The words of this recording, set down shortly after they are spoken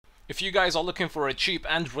If you guys are looking for a cheap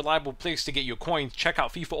and reliable place to get your coins, check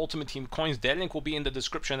out FIFA Ultimate Team coins. Their link will be in the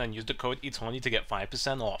description and use the code ITANI to get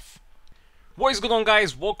 5% off. What is going on,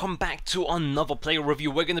 guys? Welcome back to another player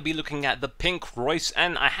review. We're going to be looking at the pink REUS,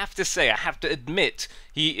 and I have to admit,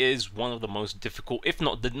 he is one of the most difficult, if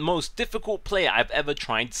not the most difficult player I've ever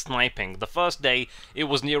tried sniping. The first day, it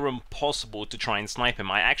was near impossible to try and snipe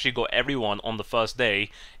him. I actually got everyone on the first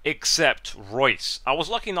day except REUS. I was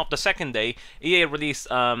lucky enough the second day, EA released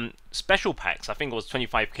special packs. I think it was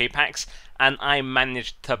 25k packs, and I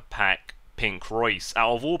managed to pack pink REUS.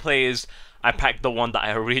 Out of all players, I packed the one that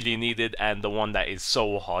I really needed and the one that is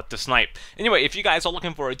so hard to snipe. Anyway, if you guys are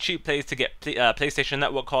looking for a cheap place to get PlayStation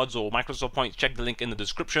Network cards or Microsoft points, check the link in the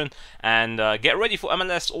description. And get ready for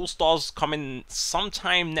MLS All-Stars coming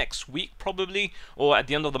sometime next week, probably, or at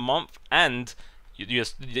the end of the month. And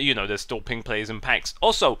you know, there's still pink players in packs.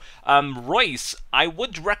 Also, REUS, I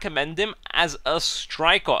would recommend him as a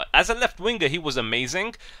striker. As a left winger, he was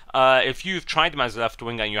amazing. If you've tried him as a left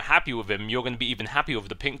winger and you're happy with him, you're going to be even happier with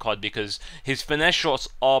the pink card because his finesse shots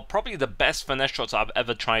are probably the best finesse shots I've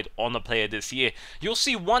ever tried on a player this year. You'll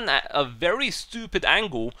see one at a very stupid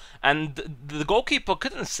angle, and the goalkeeper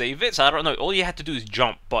couldn't save it, so I don't know. All you had to do is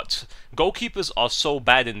jump, but goalkeepers are so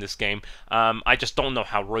bad in this game. I just don't know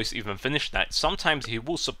how REUS even finished that. Sometimes he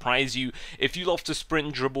will surprise you. If you love to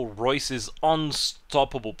sprint dribble, REUS is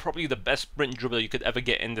unstoppable. Probably the best sprint dribbler you could ever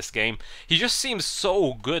get in this game. He just seems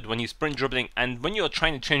so good when he's sprint dribbling, and when you're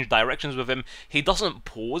trying to change directions with him, he doesn't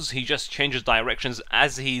pause. He just changes directions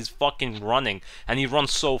as he's fucking running, and he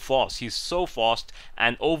runs so fast. He's so fast,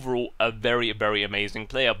 and overall a very, very amazing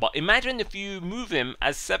player. But imagine if you move him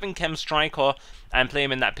as 7-chem striker and play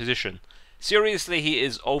him in that position. Seriously, he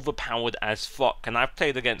is overpowered as fuck, and I've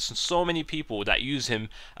played against so many people that use him,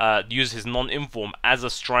 use his non-inform as a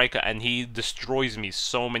striker, and he destroys me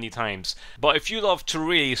so many times. But if you love to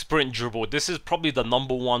really sprint dribble, this is probably the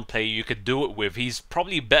 #1 player you could do it with. He's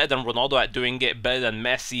probably better than Ronaldo at doing it, better than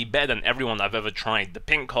Messi, better than everyone I've ever tried. The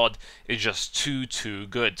pink card is just too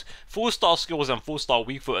good. 4-star skills and 4-star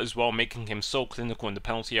weak foot as well, making him so clinical in the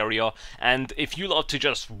penalty area. And if you love to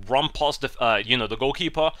just run past the, you know, the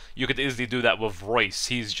goalkeeper, you could easily do that with REUS.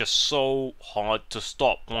 He's just so hard to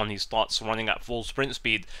stop when he starts running at full sprint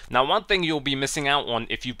speed. Now, one thing you'll be missing out on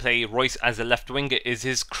if you play REUS as a left winger is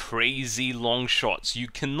his crazy long shots. You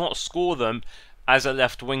cannot score them as a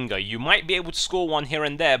left winger. You might be able to score one here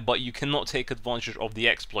and there, but you cannot take advantage of the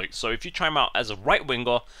exploit. So if you try him out as a right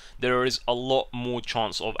winger, there is a lot more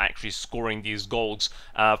chance of actually scoring these goals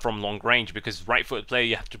from long range, because right-footed player,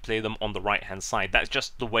 you have to play them on the right-hand side. That's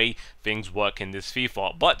just the way things work in this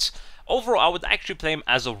FIFA. But overall, I would actually play him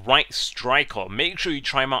as a right striker. Make sure you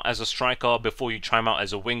try him out as a striker before you try him out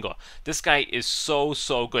as a winger. This guy is so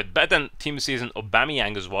good. Better than Team Season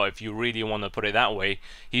Aubameyang as well, if you really want to put it that way.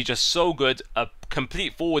 He's just so good. A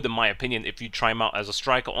complete forward, in my opinion. If you try him out as a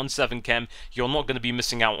striker on 7-chem, you're not going to be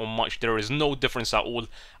missing out on much. There is no difference at all.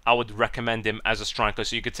 I would recommend him as a striker,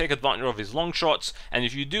 so you could take advantage of his long shots, and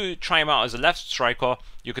if you do try him out as a left striker,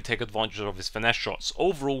 you could take advantage of his finesse shots.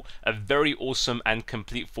 Overall, a very awesome and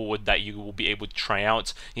complete forward that you will be able to try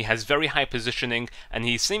out. He has very high positioning, and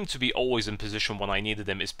he seemed to be always in position when I needed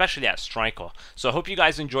him, especially at striker. So I hope you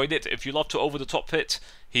guys enjoyed it. If you love to over-the-top hit,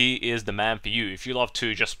 he is the man for you. If you love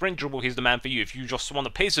to just sprint dribble, he's the man for you. If you just want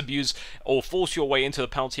to pace abuse or force your way into the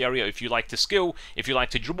penalty area, if you like to skill, if you like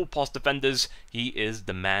to dribble past defenders, he is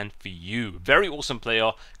the man for you. Very awesome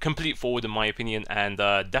player, complete forward in my opinion, and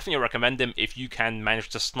definitely recommend him if you can manage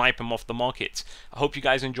to snipe him off the market. I hope you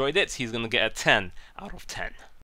guys enjoyed it. He's going to get a 10 out of 10.